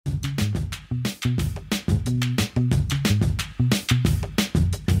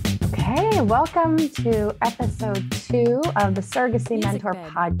Welcome to episode 2 of the Surrogacy Mentor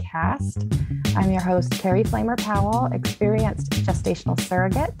podcast. I'm your host, Carrie Flamer Powell, experienced gestational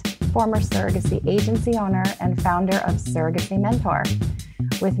surrogate, former surrogacy agency owner, and founder of Surrogacy Mentor.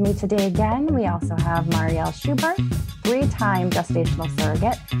 With me today again, we also have Marielle Schubert, 3-time gestational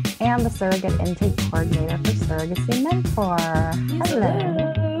surrogate, and the surrogate intake coordinator for Surrogacy Mentor.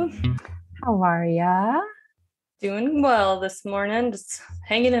 Hello. How are ya? Doing well this morning, just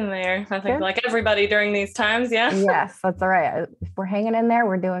hanging in there. I think like everybody during these times, yeah. Yes, that's all right. If we're hanging in there,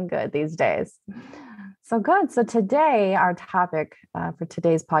 we're doing good these days. So good. So today, our topic for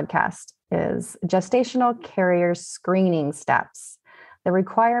today's podcast is gestational carrier screening steps, the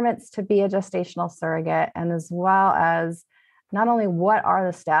requirements to be a gestational surrogate, and as well as not only what are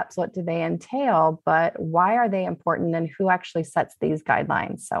the steps, what do they entail, but why are they important and who actually sets these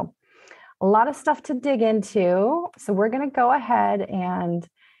guidelines? So a lot of stuff to dig into. So we're going to go ahead and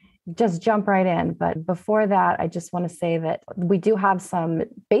just jump right in. But before that, I just want to say that we do have some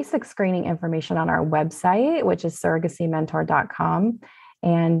basic screening information on our website, which is surrogacymentor.com.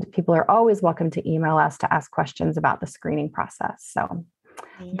 And people are always welcome to email us to ask questions about the screening process. So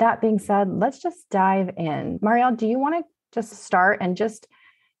that being said, let's just dive in. Marielle, do you want to just start and just,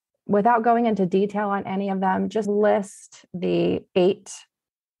 without going into detail on any of them, just list the 8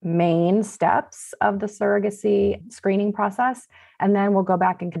 main steps of the surrogacy screening process, and then we'll go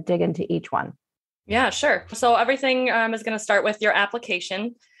back and dig into each one. Yeah, sure. So everything is going to start with your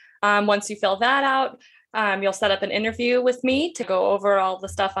application. Once you fill that out, you'll set up an interview with me to go over all the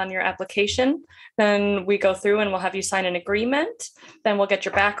stuff on your application. Then we go through and we'll have you sign an agreement. Then we'll get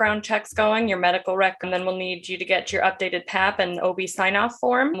your background checks going, your medical rec, and then we'll need you to get your updated PAP and OB sign-off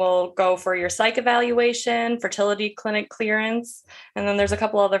form. We'll go for your psych evaluation, fertility clinic clearance, and then there's a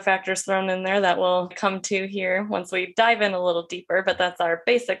couple other factors thrown in there that we'll come to here once we dive in a little deeper, but that's our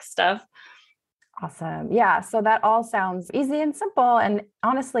basic stuff. Awesome. Yeah. So that all sounds easy and simple. And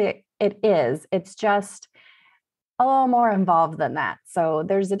honestly, it is. It's just a little more involved than that. So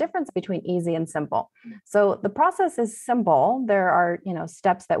there's a difference between easy and simple. So the process is simple. There are,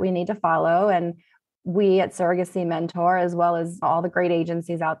 steps that we need to follow. And we at Surrogacy Mentor, as well as all the great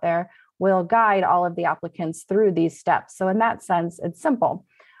agencies out there, will guide all of the applicants through these steps. So in that sense, it's simple.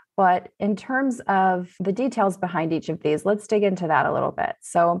 But in terms of the details behind each of these, let's dig into that a little bit.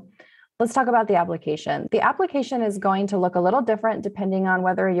 So let's talk about the application. The application is going to look a little different depending on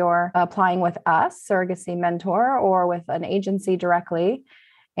whether you're applying with us, Surrogacy Mentor, or with an agency directly.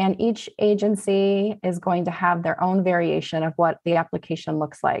 And each agency is going to have their own variation of what the application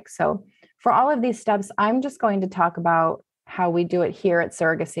looks like. So for all of these steps, I'm just going to talk about how we do it here at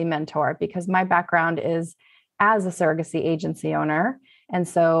Surrogacy Mentor, because my background is as a surrogacy agency owner. And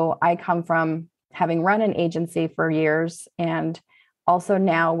so I come from having run an agency for years and also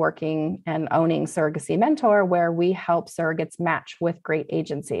now working and owning Surrogacy Mentor, where we help surrogates match with great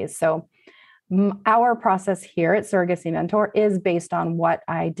agencies. So our process here at Surrogacy Mentor is based on what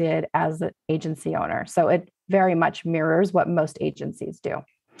I did as an agency owner. So it very much mirrors what most agencies do.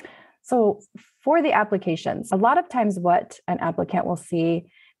 So for the applications, a lot of times what an applicant will see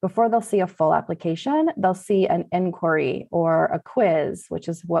before they'll see a full application, they'll see an inquiry or a quiz, which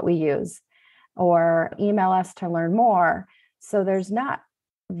is what we use, or email us to learn more. So there's not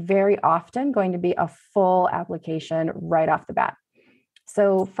very often going to be a full application right off the bat.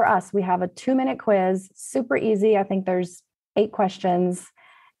 So for us, we have a 2-minute quiz, super easy. I think there's 8 questions,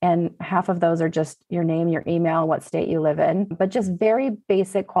 and half of those are just your name, your email, what state you live in, but just very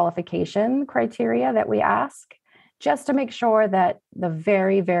basic qualification criteria that we ask, just to make sure that the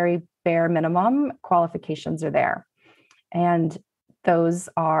very, very bare minimum qualifications are there. And those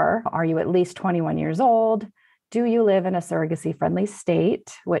are you at least 21 years old? Do you live in a surrogacy-friendly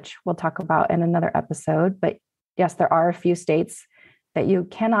state, which we'll talk about in another episode? But yes, there are a few states that you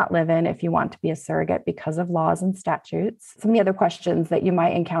cannot live in if you want to be a surrogate because of laws and statutes. Some of the other questions that you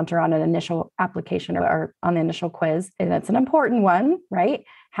might encounter on an initial application or on the initial quiz, and it's an important one, right?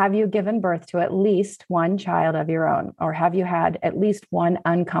 Have you given birth to at least one child of your own, or have you had at least one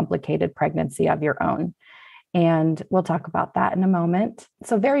uncomplicated pregnancy of your own? And we'll talk about that in a moment.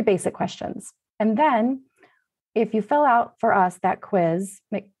 So very basic questions. And then if you fill out for us that quiz,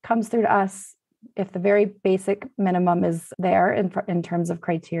 it comes through to us. If the very basic minimum is there in terms of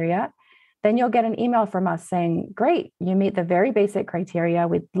criteria, then you'll get an email from us saying, great, you meet the very basic criteria.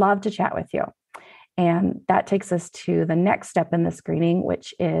 We'd love to chat with you. And that takes us to the next step in the screening,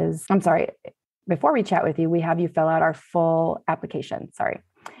 which is, before we chat with you, we have you fill out our full application.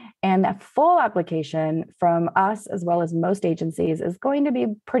 And that full application from us, as well as most agencies, is going to be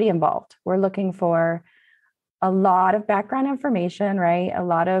pretty involved. We're looking for a lot of background information, right? A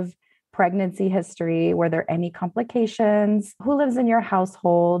lot of pregnancy history. Were there any complications? Who lives in your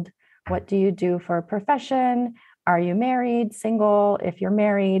household? What do you do for a profession? Are you married, single? If you're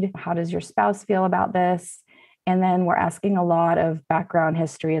married, how does your spouse feel about this? And then we're asking a lot of background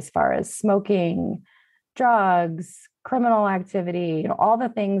history as far as smoking, drugs, criminal activity, all the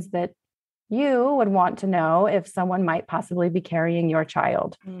things that you would want to know if someone might possibly be carrying your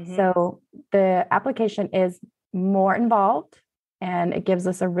child. Mm-hmm. So the application is more involved, and it gives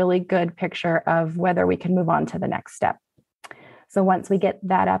us a really good picture of whether we can move on to the next step. So once we get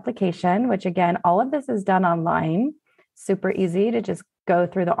that application, which again, all of this is done online, super easy to just go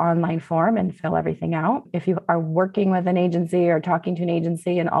through the online form and fill everything out. If you are working with an agency or talking to an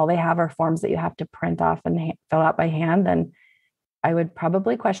agency and all they have are forms that you have to print off and fill out by hand, then I would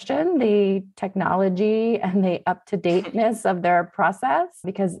probably question the technology and the up-to-dateness of their process,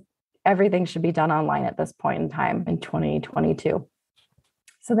 because everything should be done online at this point in time in 2022.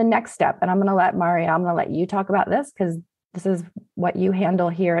 So the next step, and I'm going to let you talk about this because this is what you handle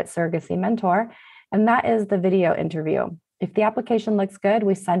here at Surrogacy Mentor, and that is the video interview. If the application looks good,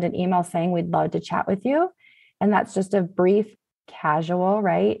 we send an email saying we'd love to chat with you. And that's just a brief, casual,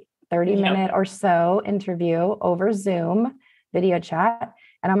 right? 30-minute or so interview over Zoom video chat.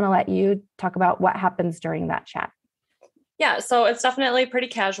 And I'm going to let you talk about what happens during that chat. Yeah, so it's definitely pretty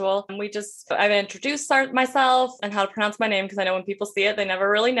casual. I've introduced myself and how to pronounce my name, because I know when people see it, they never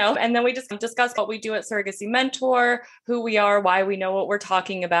really know. And then we just discuss what we do at Surrogacy Mentor, who we are, why we know what we're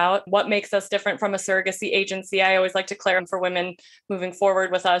talking about, what makes us different from a surrogacy agency. I always like to clarify for women moving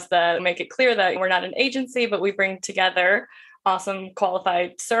forward with us that make it clear that we're not an agency, but we bring together awesome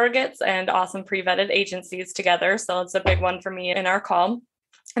qualified surrogates and awesome pre-vetted agencies together. So it's a big one for me in our call.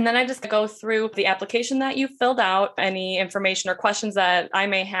 And then I just go through the application that you filled out, any information or questions that I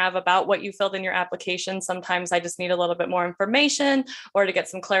may have about what you filled in your application. Sometimes I just need a little bit more information or to get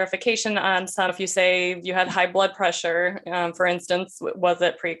some clarification on some. If you say you had high blood pressure, for instance, was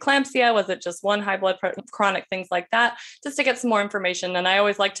it preeclampsia? Was it just one high blood pressure, chronic, things like that, just to get some more information. And I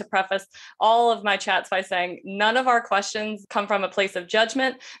always like to preface all of my chats by saying none of our questions come from a place of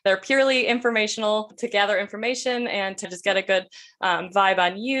judgment. They're purely informational to gather information and to just get a good vibe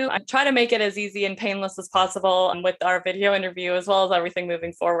on you. I try to make it as easy and painless as possible with our video interview, as well as everything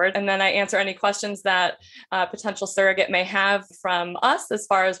moving forward. And then I answer any questions that potential surrogate may have from us as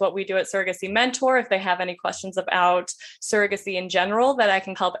far as what we do at Surrogacy Mentor. If they have any questions about surrogacy in general that I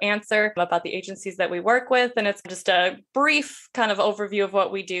can help answer, about the agencies that we work with. And it's just a brief kind of overview of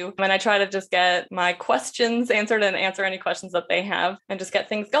what we do. And I try to just get my questions answered and answer any questions that they have and just get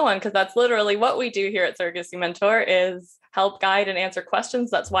things going, because that's literally what we do here at Surrogacy Mentor, is help guide and answer questions.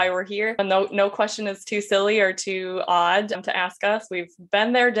 That's why we're here. And no question is too silly or too odd to ask us. We've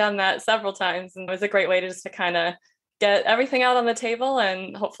been there, done that several times. And it was a great way to just to kind of get everything out on the table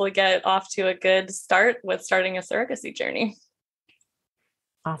and hopefully get off to a good start with starting a surrogacy journey.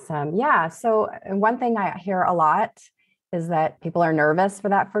 Awesome. Yeah. So one thing I hear a lot is that people are nervous for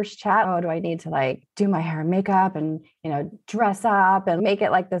that first chat. Oh, do I need to do my hair and makeup and, dress up and make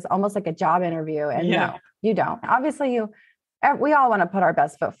it like this, almost like a job interview? And no, you don't. Obviously we all want to put our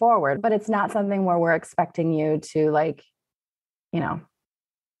best foot forward, but it's not something where we're expecting you to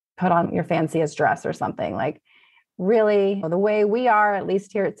put on your fanciest dress or something. Really, the way we are, at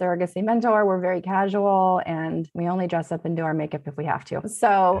least here at Surrogacy Mentor, we're very casual and we only dress up and do our makeup if we have to.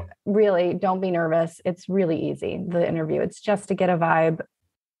 So really, don't be nervous. It's really easy, the interview. It's just to get a vibe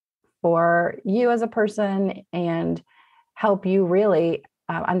for you as a person and help you really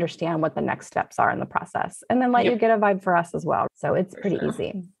understand what the next steps are in the process, and then let you get a vibe for us as well. So it's pretty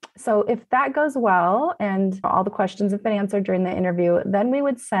easy. So if that goes well and all the questions have been answered during the interview, then we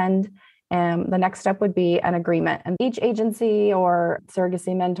would send the next step would be an agreement. And each agency or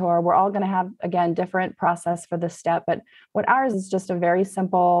Surrogacy Mentor, we're all going to have, again, different process for this step. But what ours is just a very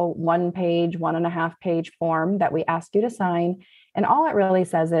simple 1.5-page form that we ask you to sign. And all it really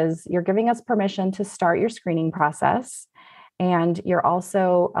says is you're giving us permission to start your screening process. And you're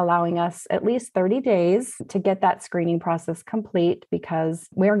also allowing us at least 30 days to get that screening process complete, because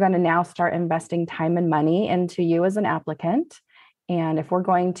we're going to now start investing time and money into you as an applicant. And if we're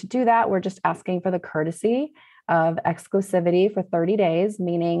going to do that, we're just asking for the courtesy of exclusivity for 30 days,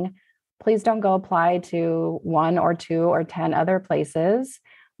 meaning please don't go apply to 1 or 2 or 10 other places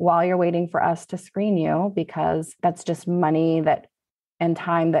while you're waiting for us to screen you, because that's just money and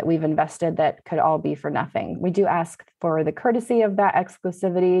time that we've invested that could all be for nothing. We do ask for the courtesy of that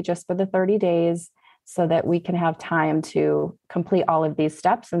exclusivity just for the 30 days so that we can have time to complete all of these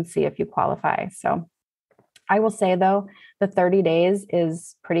steps and see if you qualify. So I will say, though, the 30 days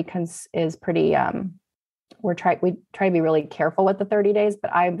is pretty we try to be really careful with the 30 days,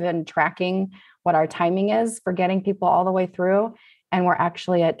 but I've been tracking what our timing is for getting people all the way through. And we're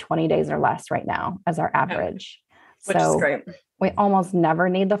actually at 20 days or less right now as our average. Which is great. We almost never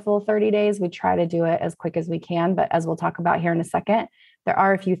need the full 30 days. We try to do it as quick as we can. But as we'll talk about here in a second, there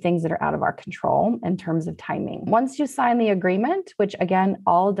are a few things that are out of our control in terms of timing. Once you sign the agreement, which again,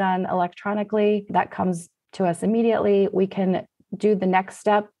 all done electronically, that comes to us immediately, we can do the next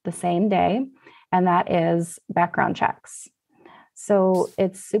step the same day, and that is background checks. So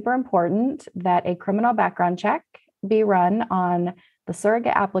it's super important that a criminal background check be run on the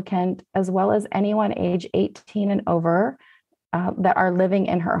surrogate applicant, as well as anyone age 18 and over that are living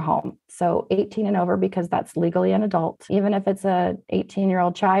in her home. So 18 and over, because that's legally an adult. Even if it's a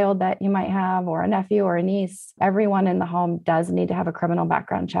 18-year-old child that you might have, or a nephew or a niece, everyone in the home does need to have a criminal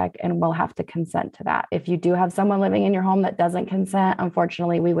background check and will have to consent to that. If you do have someone living in your home that doesn't consent,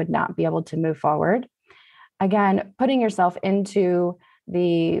 unfortunately, we would not be able to move forward. Again, putting yourself into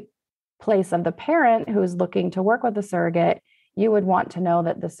the place of the parent who's looking to work with a surrogate, you would want to know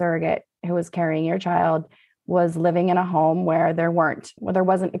that the surrogate who is carrying your child was living in a home where there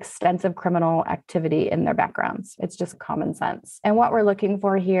wasn't extensive criminal activity in their backgrounds. It's just common sense. And what we're looking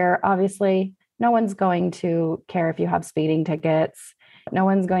for here, obviously, no one's going to care if you have speeding tickets. No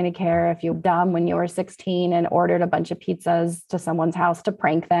one's going to care if you're dumb when you were 16 and ordered a bunch of pizzas to someone's house to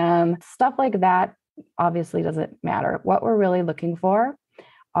prank them. Stuff like that obviously doesn't matter. What we're really looking for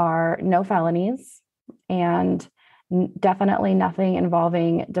are no felonies, and definitely nothing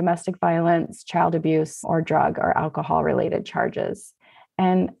involving domestic violence, child abuse, or drug or alcohol related charges.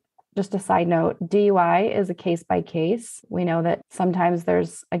 And just a side note, DUI is a case by case. We know that sometimes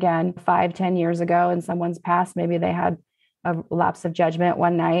there's, again, 5-10 years ago in someone's past, maybe they had a lapse of judgment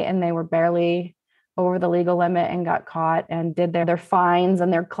one night and they were barely over the legal limit and got caught and did their fines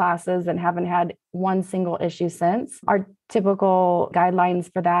and their classes and haven't had one single issue since. Our typical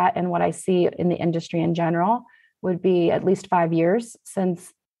guidelines for that, and what I see in the industry in general, would be at least 5 years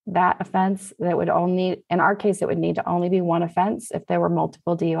since that offense. That would only, in our case, it would need to only be one offense. If there were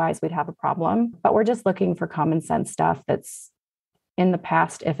multiple DUIs, we'd have a problem. But we're just looking for common sense stuff that's in the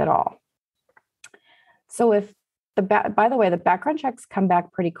past, if at all. So if by the way, the background checks come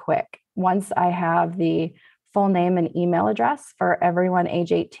back pretty quick. Once I have the full name and email address for everyone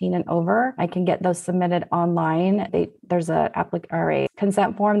age 18 and over, I can get those submitted online. There's a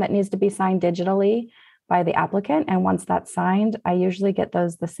consent form that needs to be signed digitally by the applicant. And once that's signed, I usually get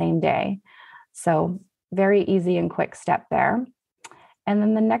those the same day. So very easy and quick step there. And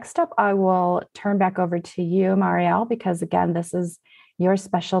then the next step, I will turn back over to you, Marielle, because again, this is your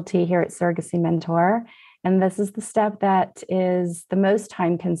specialty here at Surrogacy Mentor. And this is the step that is the most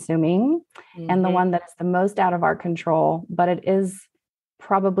time consuming and the one that's the most out of our control, but it is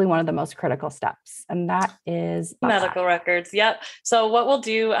probably one of the most critical steps. And that is medical records. Yep. So what we'll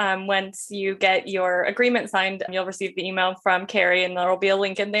do once you get your agreement signed, you'll receive the email from Carrie, and there will be a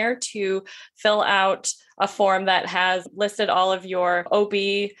link in there to fill out a form that has listed all of your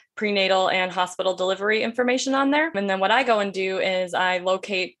OB, prenatal, and hospital delivery information on there. And then what I go and do is I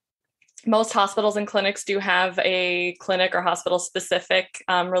locate. Most hospitals and clinics do have a clinic or hospital specific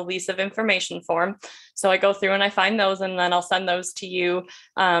release of information form. So I go through and I find those, and then I'll send those to you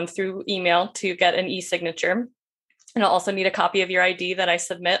through email to get an e-signature. And I'll also need a copy of your ID that I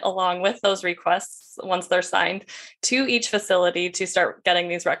submit along with those requests once they're signed to each facility to start getting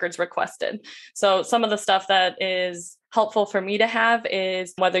these records requested. So some of the stuff that is helpful for me to have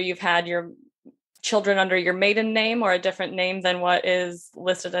is whether you've had your children under your maiden name or a different name than what is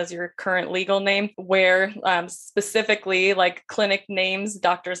listed as your current legal name, where specifically like clinic names,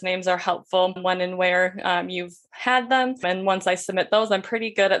 doctors' names are helpful, when and where you've had them. And once I submit those, I'm pretty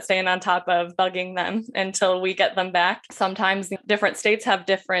good at staying on top of bugging them until we get them back. Sometimes different states have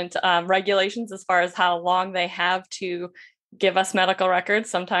different regulations as far as how long they have to give us medical records.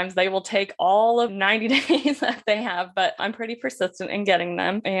 Sometimes they will take all of 90 days that they have, but I'm pretty persistent in getting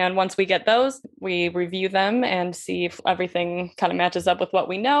them. And once we get those, we review them and see if everything kind of matches up with what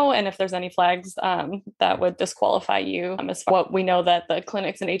we know. And if there's any flags that would disqualify you as far as what we know that the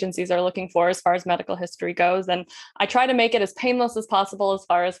clinics and agencies are looking for as far as medical history goes. And I try to make it as painless as possible as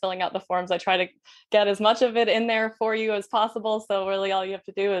far as filling out the forms. I try to get as much of it in there for you as possible. So really all you have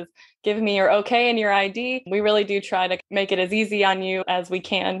to do is give me your okay and your ID. We really do try to make it as easy on you as we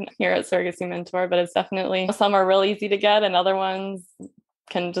can here at Surrogacy Mentor, but it's definitely, some are real easy to get and other ones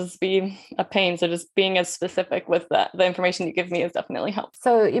can just be a pain. So just being as specific with the information you give me is definitely helpful.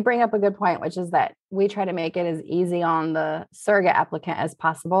 So you bring up a good point, which is that we try to make it as easy on the surrogate applicant as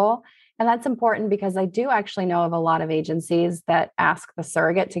possible. And that's important because I do actually know of a lot of agencies that ask the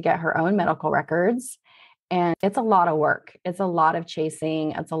surrogate to get her own medical records. And it's a lot of work. It's a lot of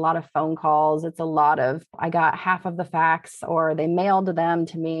chasing. It's a lot of phone calls. It's a lot of, I got half of the facts or they mailed them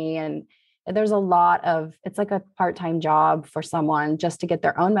to me. And there's a lot of, it's like a part-time job for someone just to get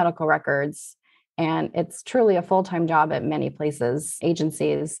their own medical records. And it's truly a full-time job at many places,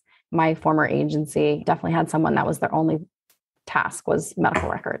 agencies. My former agency definitely had someone that was their only task was medical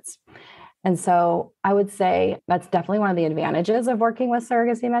records. And so I would say that's definitely one of the advantages of working with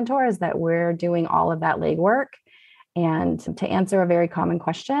Surrogacy Mentor is that we're doing all of that legwork. And to answer a very common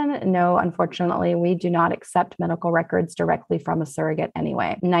question, no, unfortunately, we do not accept medical records directly from a surrogate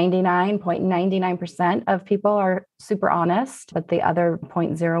anyway. 99.99% of people are super honest, but the other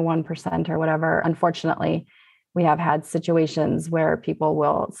 0.01% or whatever, unfortunately, we have had situations where people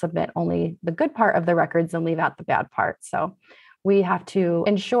will submit only the good part of the records and leave out the bad part. So we have to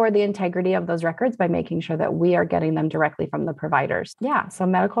ensure the integrity of those records by making sure that we are getting them directly from the providers. Yeah, so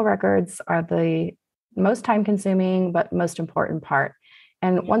medical records are the most time consuming, but most important part.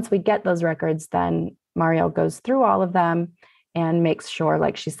 And once we get those records, then Mariel goes through all of them and makes sure,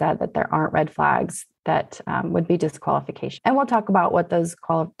 like she said, that there aren't red flags that would be disqualification. And we'll talk about what those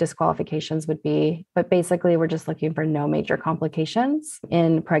disqualifications would be. But basically, we're just looking for no major complications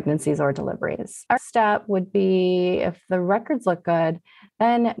in pregnancies or deliveries. Our step would be if the records look good,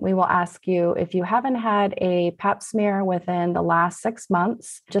 then we will ask you if you haven't had a pap smear within the last 6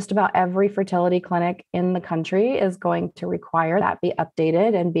 months. Just about every fertility clinic in the country is going to require that be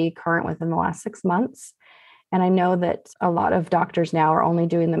updated and be current within the last 6 months. And I know that a lot of doctors now are only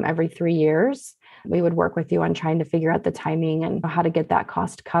doing them every 3 years. We would work with you on trying to figure out the timing and how to get that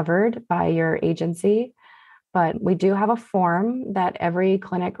cost covered by your agency. But we do have a form that every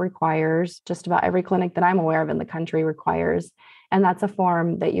clinic requires, just about every clinic that I'm aware of in the country requires. And that's a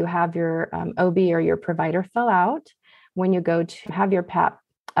form that you have your OB or your provider fill out when you go to have your PAP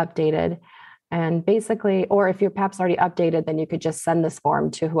updated. And basically, or if your PAP's already updated, then you could just send this form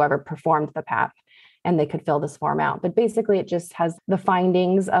to whoever performed the PAP and they could fill this form out. But basically, it just has the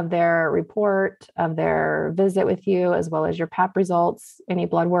findings of their report, of their visit with you, as well as your PAP results, any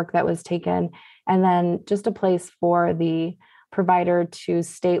blood work that was taken, and then just a place for the provider to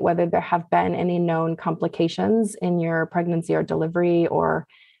state whether there have been any known complications in your pregnancy or delivery or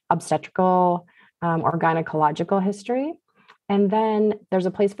obstetrical or gynecological history. And then there's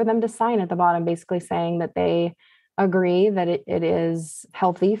a place for them to sign at the bottom, basically saying that they agree that it is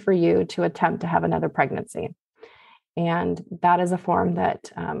healthy for you to attempt to have another pregnancy. And that is a form that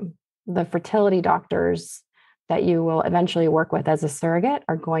the fertility doctors that you will eventually work with as a surrogate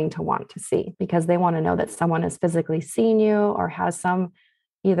are going to want to see, because they want to know that someone has physically seen you or has some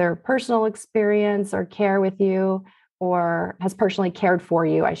either personal experience or care with you, or has personally cared for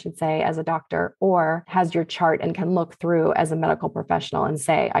you, I should say, as a doctor, or has your chart and can look through as a medical professional and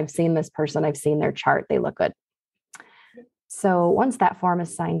say, I've seen this person, I've seen their chart, they look good. So once that form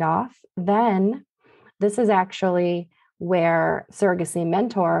is signed off, then this is actually where Surrogacy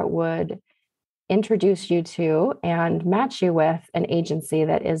Mentor would introduce you to and match you with an agency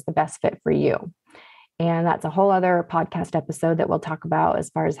that is the best fit for you. And that's a whole other podcast episode that we'll talk about as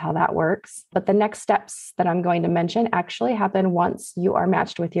far as how that works. But the next steps that I'm going to mention actually happen once you are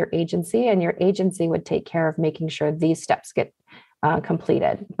matched with your agency, and your agency would take care of making sure these steps get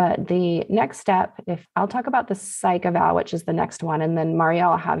completed. But the next step, if I'll talk about the psych eval, which is the next one, and then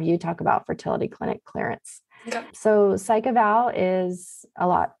Mariel, I'll have you talk about fertility clinic clearance. Okay. So psych eval sounds a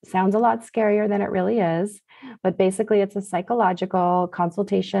lot scarier than it really is, but basically it's a psychological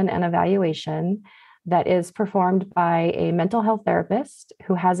consultation and evaluation that is performed by a mental health therapist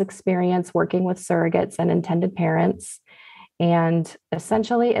who has experience working with surrogates and intended parents. And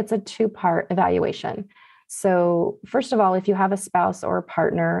essentially it's a 2-part evaluation. So first of all, if you have a spouse or a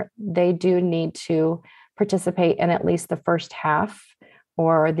partner, they do need to participate in at least the first half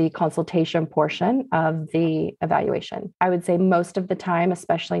or the consultation portion of the evaluation. I would say most of the time,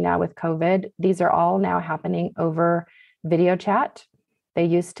 especially now with COVID, these are all now happening over video chat. They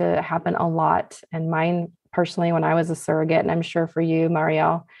used to happen a lot. And mine personally, when I was a surrogate, and I'm sure for you,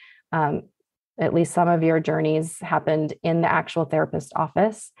 Mariel, at least some of your journeys happened in the actual therapist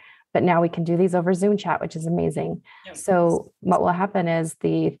office. But now we can do these over Zoom chat, which is amazing. Yep. So what will happen is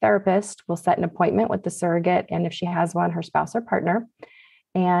the therapist will set an appointment with the surrogate, and if she has one, her spouse or partner,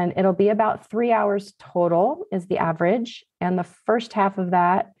 and it'll be about 3 hours total is the average. And the first half of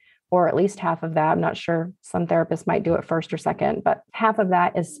that, or at least half of that, I'm not sure, some therapists might do it first or second, but half of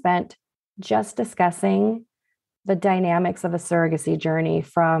that is spent just discussing the dynamics of a surrogacy journey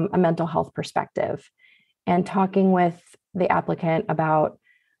from a mental health perspective and talking with the applicant about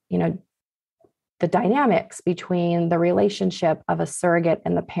the dynamics between the relationship of a surrogate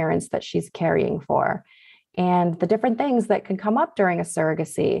and the parents that she's caring for. and the different things that can come up during a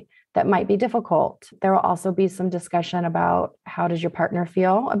surrogacy that might be difficult. There will also be some discussion about how does your partner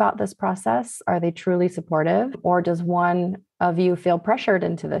feel about this process? Are they truly supportive, or does one of you feel pressured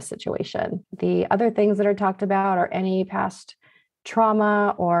into this situation? The other things that are talked about are any past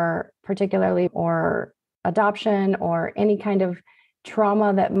trauma, or particularly or adoption, or any kind of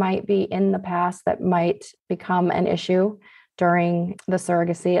trauma that might be in the past that might become an issue during the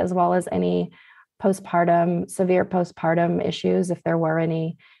surrogacy, as well as any severe postpartum issues, if there were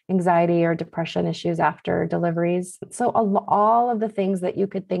any anxiety or depression issues after deliveries. So all of the things that you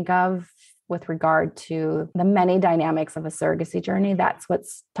could think of with regard to the many dynamics of a surrogacy journey, that's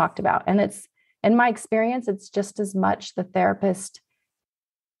what's talked about. And it's, in my experience, it's just as much the therapist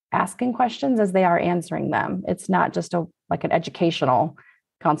asking questions as they are answering them. It's not just like an educational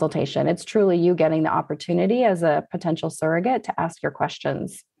consultation. It's truly you getting the opportunity as a potential surrogate to ask your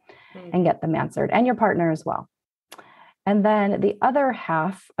questions and get them answered, and your partner as well. And then the other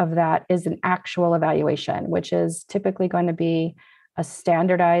half of that is an actual evaluation, which is typically going to be a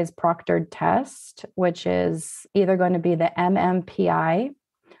standardized proctored test, which is either going to be the MMPI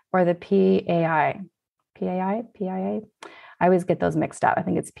or the PAI. PIA? I always get those mixed up. I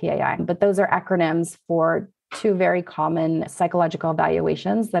think it's PAI, but those are acronyms for two very common psychological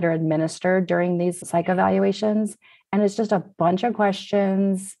evaluations that are administered during these psych evaluations. And it's just a bunch of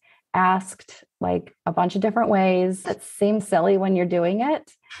questions asked like a bunch of different ways that seem silly when you're doing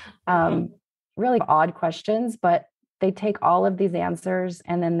it. Really odd questions, but they take all of these answers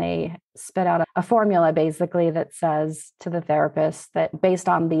and then they spit out a formula basically that says to the therapist that based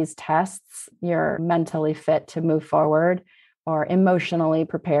on these tests, you're mentally fit to move forward or emotionally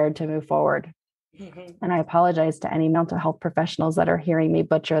prepared to move forward. And I apologize to any mental health professionals that are hearing me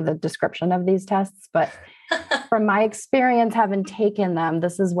butcher the description of these tests, but from my experience, having taken them,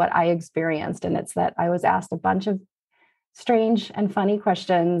 this is what I experienced. And it's that I was asked a bunch of strange and funny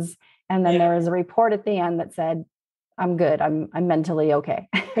questions. And then there was a report at the end that said, I'm good. I'm mentally okay.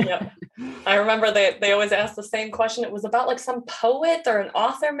 Yeah. I remember they always ask the same question. It was about like some poet or an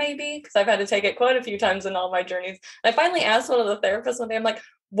author, maybe, because I've had to take it quite a few times in all my journeys. And I finally asked one of the therapists one day, I'm like,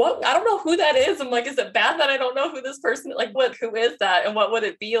 what? I don't know who that is. I'm like, is it bad that I don't know who this person, like who is that? And what would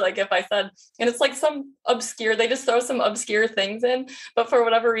it be like if I said, and it's like some obscure, they just throw some obscure things in, but for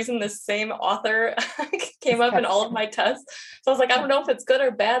whatever reason, this same author came up in all of my tests. So I was like, I don't know if it's good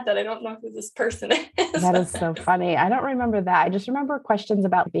or bad that I don't know who this person is. That is so funny. I don't remember that. I just remember questions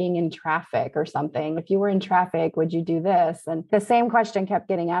about being in traffic or something. If you were in traffic, would you do this? And the same question kept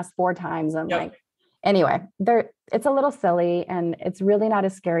getting asked 4 times. I'm like, anyway, it's a little silly and it's really not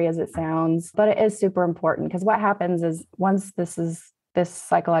as scary as it sounds, but it is super important because what happens is once this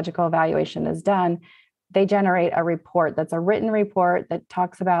psychological evaluation is done, they generate a report that's a written report that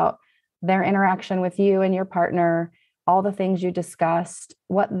talks about their interaction with you and your partner, all the things you discussed,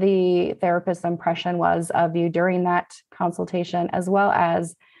 what the therapist's impression was of you during that consultation, as well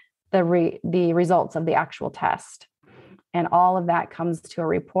as the results of the actual test. And all of that comes to a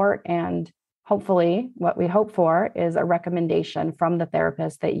report, and hopefully, what we hope for is a recommendation from the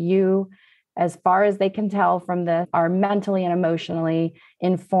therapist that you, as far as they can tell from this, are mentally and emotionally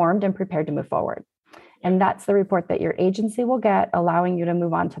informed and prepared to move forward. And that's the report that your agency will get, allowing you to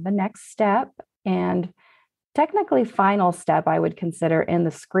move on to the next step. And technically, final step I would consider in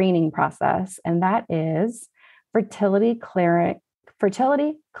the screening process, and that is fertility clinic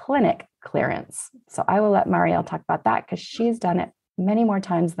clearance. So I will let Marielle talk about that because she's done it many more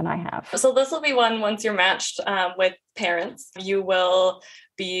times than I have. So this will be one, once you're matched with parents, you will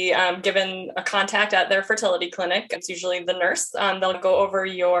be given a contact at their fertility clinic. It's usually the nurse. They'll go over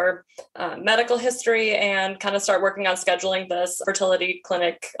your medical history and kind of start working on scheduling this fertility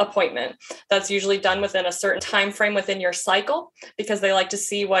clinic appointment. That's usually done within a certain time frame within your cycle because they like to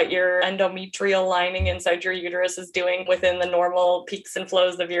see what your endometrial lining inside your uterus is doing within the normal peaks and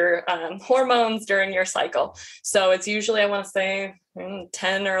flows of your hormones during your cycle. So it's usually, I want to say,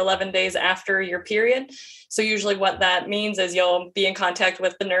 10 or 11 days after your period. So usually what that means is you'll be in contact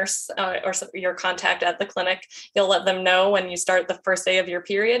with the nurse or your contact at the clinic. You'll let them know when you start the first day of your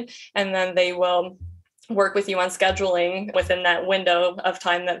period, and then they will work with you on scheduling within that window of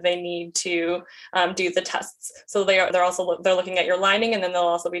time that they need to do the tests. So they're looking at your lining, and then they'll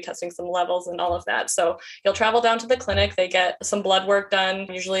also be testing some levels and all of that. So you'll travel down to the clinic, they get some blood work done,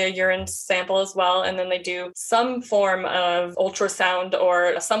 usually a urine sample as well. And then they do some form of ultrasound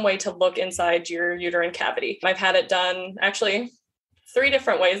or some way to look inside your uterine cavity. I've had it done actually 3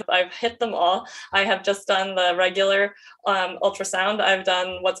 different ways. I've hit them all. I have just done the regular ultrasound. I've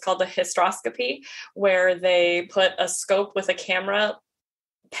done what's called a hysteroscopy, where they put a scope with a camera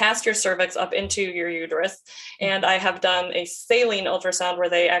past your cervix up into your uterus. And I have done a saline ultrasound where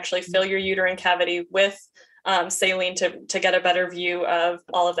they actually fill your uterine cavity with saline to get a better view of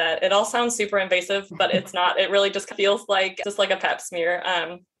all of that. It all sounds super invasive, but it's not. It really just feels like a pap smear.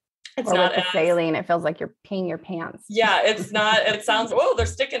 It's or not with the saline, it feels like you're peeing your pants. Yeah, it's not. It sounds, oh, they're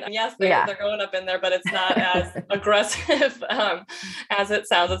sticking. Yes, they're going up in there, but it's not as aggressive as it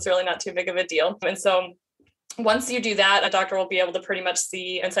sounds. It's really not too big of a deal. And so once you do that, a doctor will be able to pretty much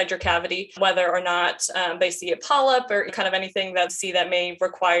see inside your cavity whether or not they see a polyp or kind of anything that may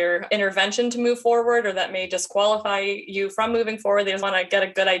require intervention to move forward, or that may disqualify you from moving forward. They just want to get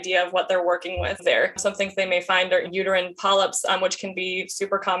a good idea of what they're working with there. Some things they may find are uterine polyps, which can be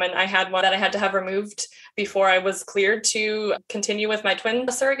super common. I had one that I had to have removed before I was cleared to continue with my twin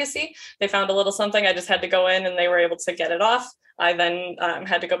surrogacy. They found a little something. I just had to go in and they were able to get it off. I then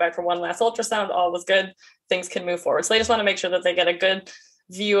had to go back for one last ultrasound. All was good. Things can move forward. So they just want to make sure that they get a good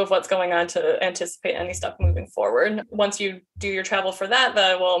view of what's going on to anticipate any stuff moving forward. Once you do your travel for that,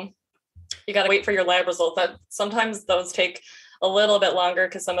 you got to wait for your lab result. That sometimes those take a little bit longer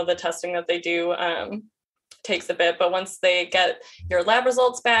because some of the testing that they do takes a bit. But once they get your lab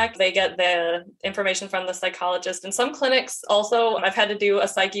results back, they get the information from the psychologist. And some clinics also, I've had to do a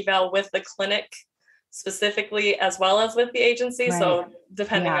psych eval with the clinic specifically as well as with the agency. Right. So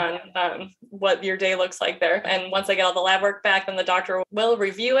depending on what your day looks like there. And once I get all the lab work back, then the doctor will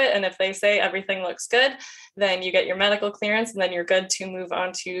review it. And if they say everything looks good, then you get your medical clearance and then you're good to move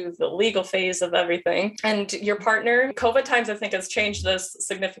on to the legal phase of everything. And your partner, COVID times, I think has changed this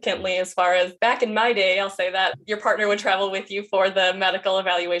significantly as far as back in my day, I'll say that your partner would travel with you for the medical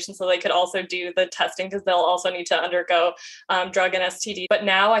evaluation. So they could also do the testing because they'll also need to undergo drug and STD. But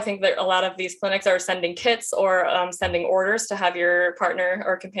now I think that a lot of these clinics are sending kits or sending orders to have your partner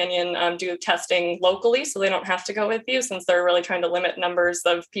or companion do testing locally. So they don't have to go with you since they're really trying to limit numbers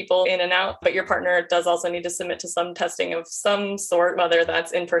of people in and out. But your partner does also need to submit to some testing of some sort, whether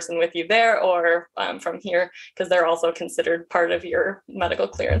that's in person with you there or from here, because they're also considered part of your medical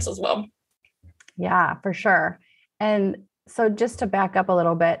clearance as well. Yeah, for sure. And so just to back up a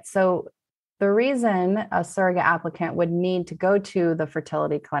little bit, so the reason a surrogate applicant would need to go to the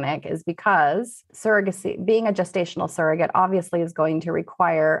fertility clinic is because surrogacy, being a gestational surrogate, obviously is going to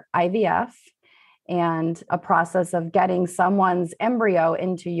require IVF and a process of getting someone's embryo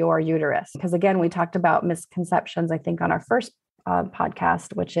into your uterus. Because again, we talked about misconceptions, I think, on our first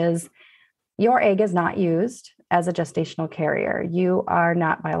podcast, which is your egg is not used as a gestational carrier. You are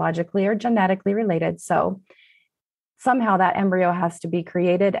not biologically or genetically related. So somehow that embryo has to be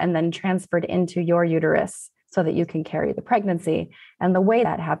created and then transferred into your uterus so that you can carry the pregnancy. And the way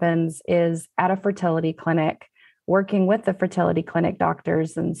that happens is at a fertility clinic, working with the fertility clinic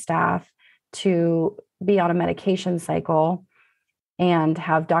doctors and staff to be on a medication cycle and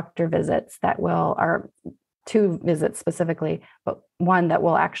have doctor visits or 2 visits specifically, but one that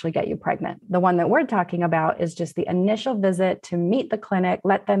will actually get you pregnant. The one that we're talking about is just the initial visit to meet the clinic,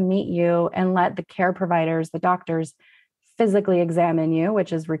 let them meet you, and let the care providers, the doctors, physically examine you,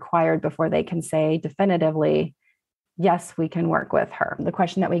 which is required before they can say definitively, yes, we can work with her. The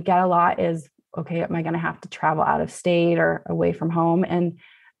question that we get a lot is, okay, am I going to have to travel out of state or away from home? And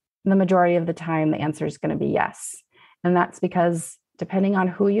the majority of the time, the answer is going to be yes. And that's because depending on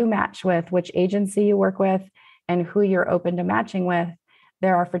who you match with, which agency you work with, and who you're open to matching with,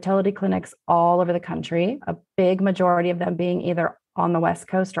 there are fertility clinics all over the country, a big majority of them being either on the West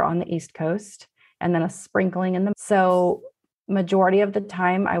Coast or on the East Coast, and then a sprinkling in them. So majority of the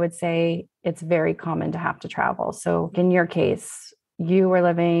time, I would say it's very common to have to travel. So in your case, you were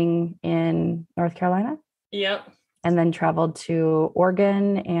living in North Carolina? Yep. And then traveled to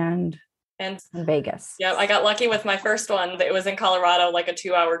Oregon and Vegas. Yeah, I got lucky with my first one. It was in Colorado, like a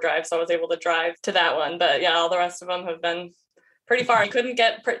 2-hour drive. So I was able to drive to that one. But yeah, all the rest of them have been pretty far. I couldn't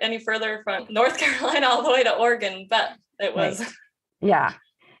get any further from North Carolina all the way to Oregon, but it was. Right. Yeah.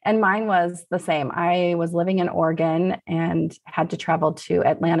 And mine was the same. I was living in Oregon and had to travel to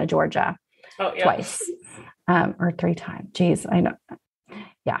Atlanta, Georgia twice or 3 times. Geez, I know.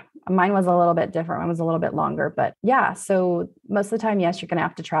 Yeah. Mine was a little bit different. Mine was a little bit longer, but yeah. So most of the time, yes, you're going to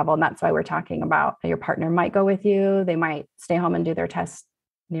have to travel. And that's why we're talking about your partner might go with you. They might stay home and do their tests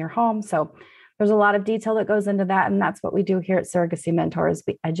near home. So there's a lot of detail that goes into that. And that's what we do here at Surrogacy Mentors.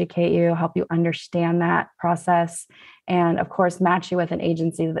 We educate you, help you understand that process. And of course, match you with an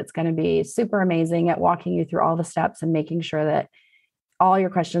agency that's going to be super amazing at walking you through all the steps and making sure that all your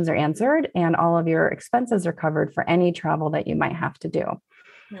questions are answered and all of your expenses are covered for any travel that you might have to do.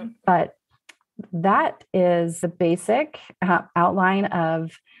 Yeah. But that is the basic outline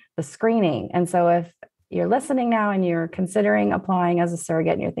of the screening. And so if you're listening now and you're considering applying as a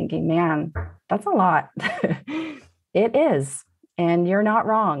surrogate and you're thinking, man, that's a lot. It is. And you're not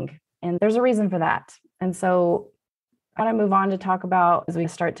wrong. And there's a reason for that. And so I want to move on to talk about, as we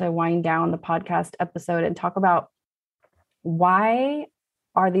start to wind down the podcast episode, and talk about why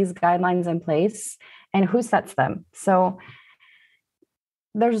are these guidelines in place and who sets them. So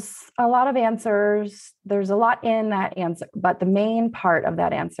there's a lot of answers. There's a lot in that answer, but the main part of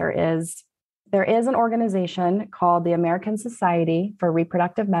that answer is there is an organization called the American Society for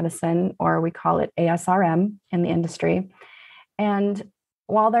Reproductive Medicine, or we call it ASRM in the industry. And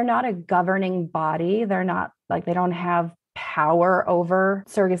while they're not a governing body, they're not like, they don't have power over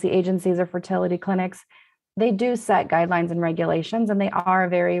surrogacy agencies or fertility clinics. They do set guidelines and regulations, and they are a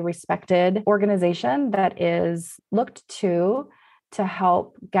very respected organization that is looked to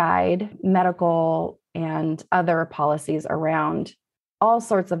help guide medical and other policies around all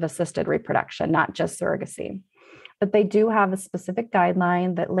sorts of assisted reproduction, not just surrogacy. But they do have a specific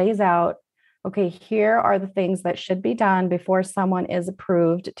guideline that lays out, okay, here are the things that should be done before someone is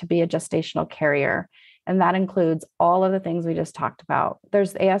approved to be a gestational carrier. And that includes all of the things we just talked about.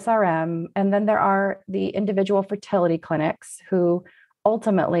 There's ASRM, and then there are the individual fertility clinics who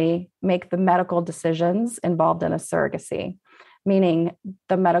ultimately make the medical decisions involved in a surrogacy, meaning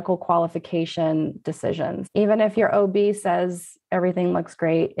the medical qualification decisions. Even if your OB says everything looks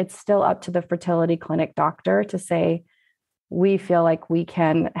great, it's still up to the fertility clinic doctor to say, we feel like we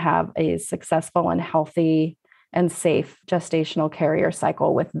can have a successful and healthy and safe gestational carrier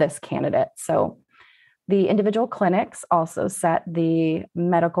cycle with this candidate. So the individual clinics also set the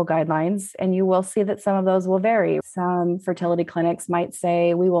medical guidelines, and you will see that some of those will vary. Some fertility clinics might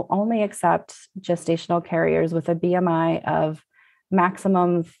say, we will only accept gestational carriers with a BMI of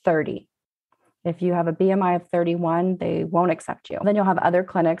maximum 30. If you have a BMI of 31, they won't accept you. Then you'll have other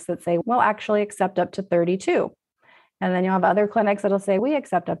clinics that say, we'll actually accept up to 32. And then you'll have other clinics that'll say, we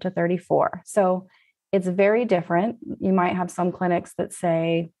accept up to 34. So it's very different. You might have some clinics that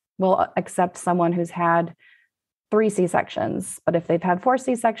say, we'll accept someone who's had 3 C-sections, but if they've had 4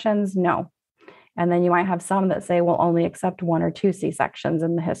 C-sections, no. And then you might have some that say, we'll only accept 1 or 2 C-sections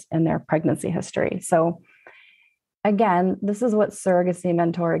in their pregnancy history. So again, this is what Surrogacy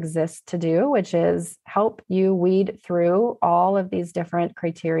Mentor exists to do, which is help you weed through all of these different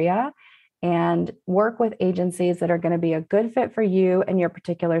criteria and work with agencies that are going to be a good fit for you and your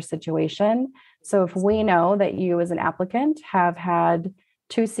particular situation. So if we know that you as an applicant have had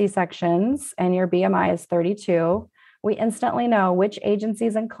 2 C-sections and your BMI is 32, we instantly know which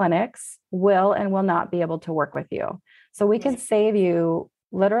agencies and clinics will and will not be able to work with you. So we can save you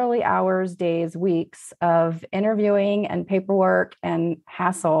literally hours, days, weeks of interviewing and paperwork and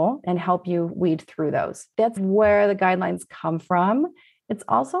hassle and help you weed through those. That's where the guidelines come from. It's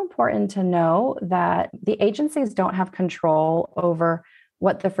also important to know that the agencies don't have control over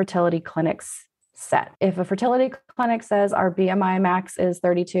what the fertility clinics set. If a fertility clinic says our BMI max is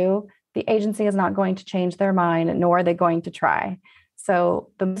 32, the agency is not going to change their mind, nor are they going to try.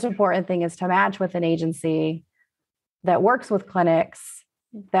 So the most important thing is to match with an agency that works with clinics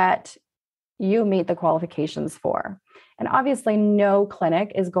that you meet the qualifications for. And obviously, no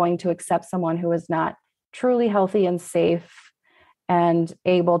clinic is going to accept someone who is not truly healthy and safe and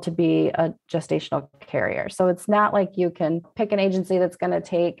able to be a gestational carrier. So it's not like you can pick an agency that's going to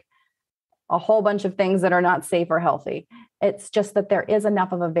take a whole bunch of things that are not safe or healthy. It's just that there is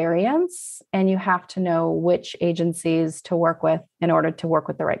enough of a variance, and you have to know which agencies to work with in order to work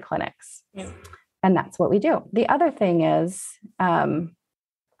with the right clinics. Yeah. And that's what we do. The other thing is,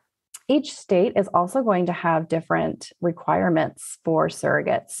 each state is also going to have different requirements for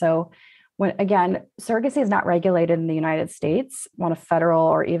surrogates. So again, surrogacy is not regulated in the United States on a federal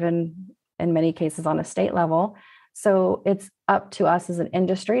or even in many cases on a state level. So it's up to us as an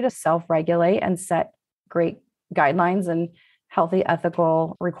industry to self-regulate and set great guidelines and healthy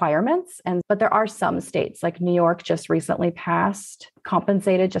ethical requirements. But there are some states, like New York just recently passed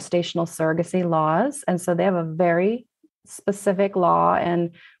compensated gestational surrogacy laws. And so they have a very specific law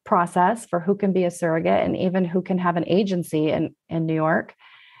and process for who can be a surrogate and even who can have an agency in New York.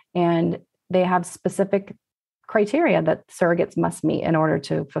 And they have specific criteria that surrogates must meet in order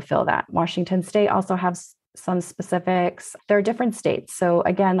to fulfill that. Washington State also has some specifics. There are different states. So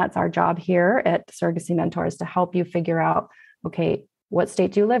again, that's our job here at Surrogacy Mentors, to help you figure out, okay, what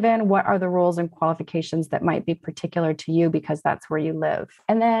state do you live in? What are the rules and qualifications that might be particular to you because that's where you live?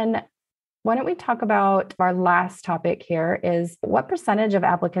 And then why don't we talk about our last topic here is what percentage of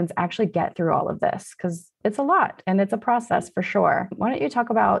applicants actually get through all of this? Because it's a lot and it's a process for sure. Why don't you talk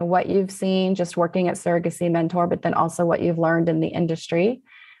about what you've seen just working at Surrogacy Mentor, but then also what you've learned in the industry?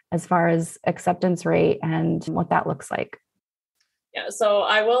 as far as acceptance rate and what that looks like? Yeah, so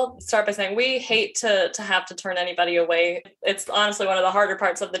I will start by saying we hate to have to turn anybody away. It's honestly one of the harder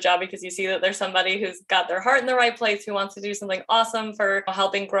parts of the job because you see that there's somebody who's got their heart in the right place, who wants to do something awesome for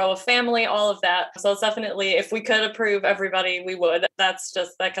helping grow a family, all of that. So it's definitely, if we could approve everybody, we would. That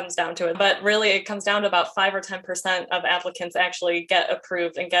comes down to it. But really, it comes down to about 5 or 10% of applicants actually get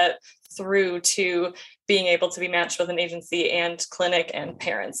approved and get through to being able to be matched with an agency and clinic and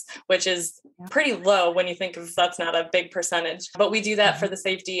parents, which is pretty low when you think of that's not a big percentage. But we do that for the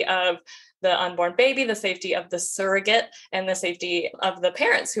safety of the unborn baby, the safety of the surrogate, and the safety of the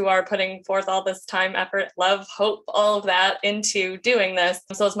parents who are putting forth all this time, effort, love, hope, all of that into doing this.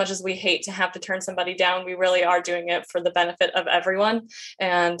 So as much as we hate to have to turn somebody down, we really are doing it for the benefit of everyone.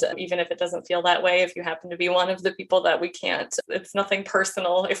 And even if it doesn't feel that way, if you happen to be one of the people that we can't, it's nothing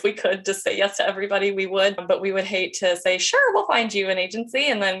personal. If we could just say yes to everybody, we would, but we would hate to say, sure, we'll find you an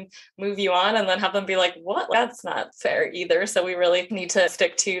agency and then move you on and then have them be like, what? That's not fair either. So we really need to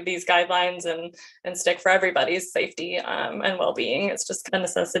stick to these guidelines and stick for everybody's safety and well-being. It's just a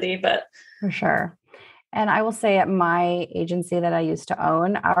necessity, but for sure. And I will say at my agency that I used to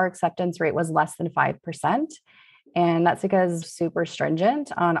own, our acceptance rate was less than 5%. And that's because super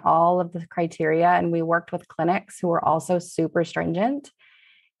stringent on all of the criteria. And we worked with clinics who were also super stringent.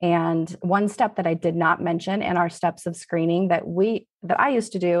 And one step that I did not mention in our steps of screening that I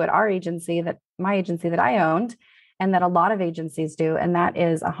used to do at our agency, my agency that I owned, and that a lot of agencies do, and that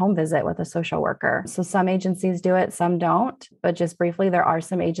is a home visit with a social worker. So some agencies do it, some don't. But just briefly, there are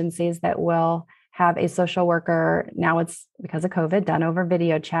some agencies that will have a social worker. Now it's because of COVID done over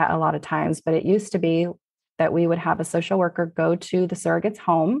video chat a lot of times, but it used to be that we would have a social worker go to the surrogate's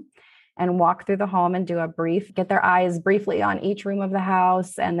home and walk through the home and get their eyes briefly on each room of the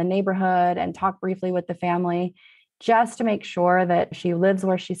house and the neighborhood and talk briefly with the family, just to make sure that she lives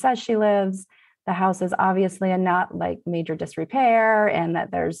where she says she lives. The house is obviously not like major disrepair and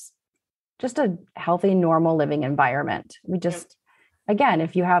that there's just a healthy, normal living environment. Again,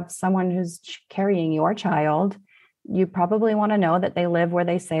 if you have someone who's carrying your child, you probably want to know that they live where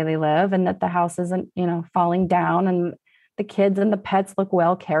they say they live and that the house isn't, falling down and the kids and the pets look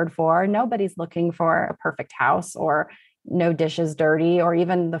well cared for. Nobody's looking for a perfect house or no dishes dirty or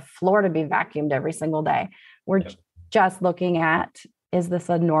even the floor to be vacuumed every single day. We're just looking at, is this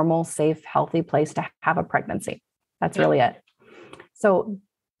a normal, safe, healthy place to have a pregnancy? That's really it. So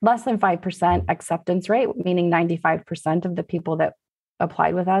less than 5% acceptance rate, meaning 95% of the people that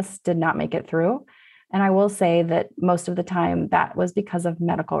applied with us did not make it through. And I will say that most of the time that was because of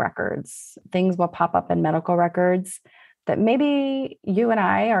medical records. Things will pop up in medical records that maybe you and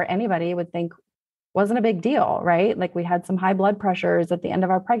I or anybody would think wasn't a big deal, right? Like we had some high blood pressures at the end of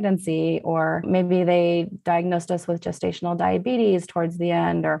our pregnancy, or maybe they diagnosed us with gestational diabetes towards the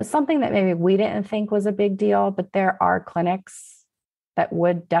end, or something that maybe we didn't think was a big deal. But there are clinics that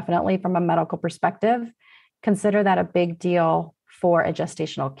would definitely, from a medical perspective, consider that a big deal for a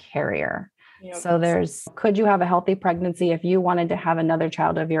gestational carrier. Yep. So could you have a healthy pregnancy if you wanted to have another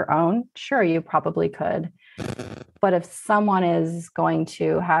child of your own? Sure, you probably could. But if someone is going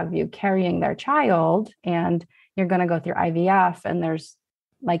to have you carrying their child and you're going to go through IVF and there's,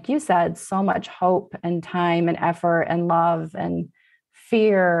 like you said, so much hope and time and effort and love and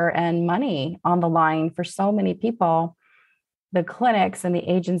fear and money on the line for so many people, the clinics and the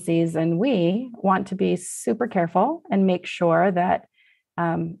agencies and we want to be super careful and make sure that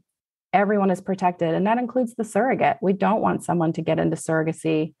everyone is protected. And that includes the surrogate. We don't want someone to get into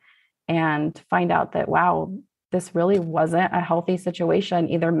surrogacy and find out that, wow, this really wasn't a healthy situation,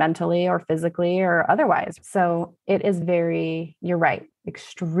 either mentally or physically or otherwise. So it is you're right,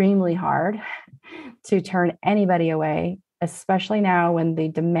 extremely hard to turn anybody away, especially now when the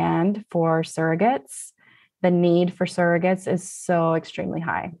demand for surrogates, the need for surrogates is so extremely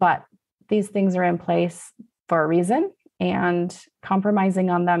high. But these things are in place for a reason, and compromising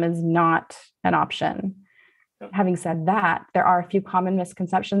on them is not an option. Having said that, there are a few common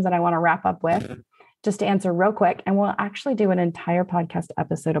misconceptions that I want to wrap up with just to answer real quick. And we'll actually do an entire podcast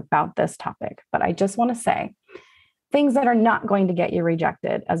episode about this topic. But I just want to say things that are not going to get you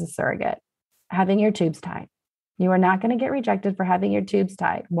rejected as a surrogate. Having your tubes tied. You are not going to get rejected for having your tubes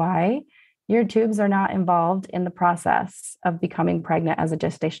tied. Why? Your tubes are not involved in the process of becoming pregnant as a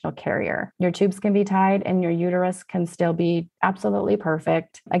gestational carrier. Your tubes can be tied and your uterus can still be absolutely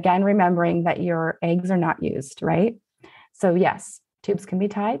perfect. Again, remembering that your eggs are not used, right? So yes, tubes can be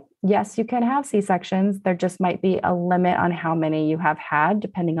tied. Yes, you can have C-sections. There just might be a limit on how many you have had,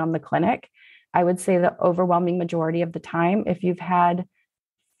 depending on the clinic. I would say the overwhelming majority of the time, if you've had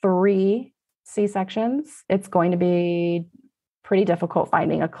 3 C-sections, it's going to be pretty difficult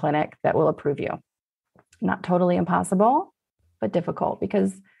finding a clinic that will approve you. Not totally impossible, but difficult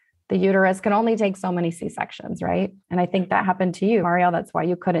because the uterus can only take so many C-sections, right? And I think that happened to you, Mario. That's why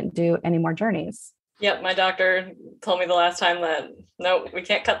you couldn't do any more journeys. Yep. My doctor told me the last time that, no, we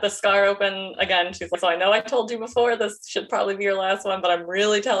can't cut this scar open again. She's like, so I know I told you before, this should probably be your last one, but I'm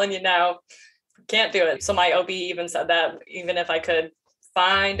really telling you now, can't do it. So my OB even said that even if I could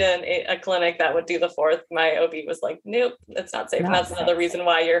find a clinic that would do the fourth, my OB was like, nope, it's not safe. And that's another reason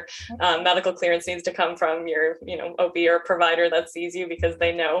why your medical clearance needs to come from your, OB or provider that sees you, because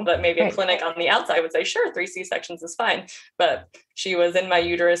they know that maybe a clinic on the outside would say, sure, 3 C-sections is fine. But she was in my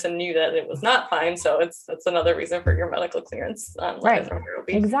uterus and knew that it was not fine. So that's another reason for your medical clearance. Right. From your OB.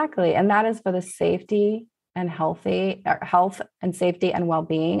 Exactly. And that is for the safety and health and safety and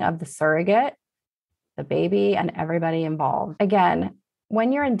well-being of the surrogate, the baby, and everybody involved. Again,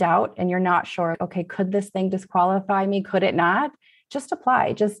 when you're in doubt and you're not sure, okay, could this thing disqualify me? Could it not? Just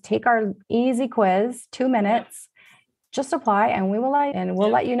apply. Just take our easy quiz, 2 minutes. Just apply, and we'll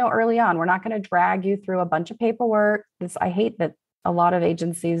let you know early on. We're not going to drag you through a bunch of paperwork. I hate that a lot of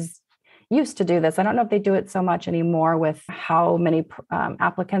agencies used to do this. I don't know if they do it so much anymore with how many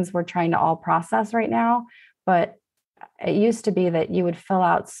applicants we're trying to all process right now, but it used to be that you would fill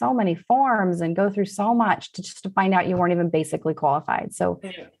out so many forms and go through so much to find out you weren't even basically qualified. So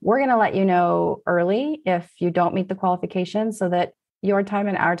we're going to let you know early if you don't meet the qualifications so that your time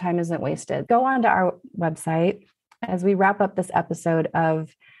and our time isn't wasted. Go on to our website as we wrap up this episode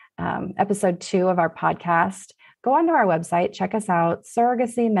of episode 2 of our podcast. Go onto our website, check us out,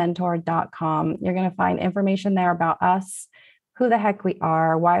 surrogacymentor.com. You're going to find information there about us, who the heck we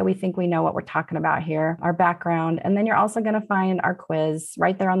are, why we think we know what we're talking about here, our background. And then you're also going to find our quiz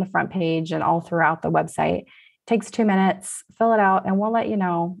right there on the front page and all throughout the website. It takes 2 minutes, fill it out, and we'll let you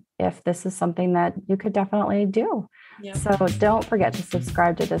know if this is something that you could definitely do. Yep. So don't forget to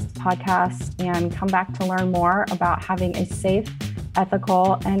subscribe to this podcast and come back to learn more about having a safe,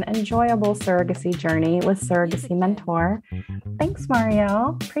 ethical, and enjoyable surrogacy journey with Surrogacy Mentor. Thanks,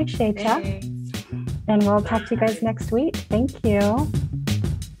 Mario. Appreciate you. And we'll talk to you guys next week. Thank you.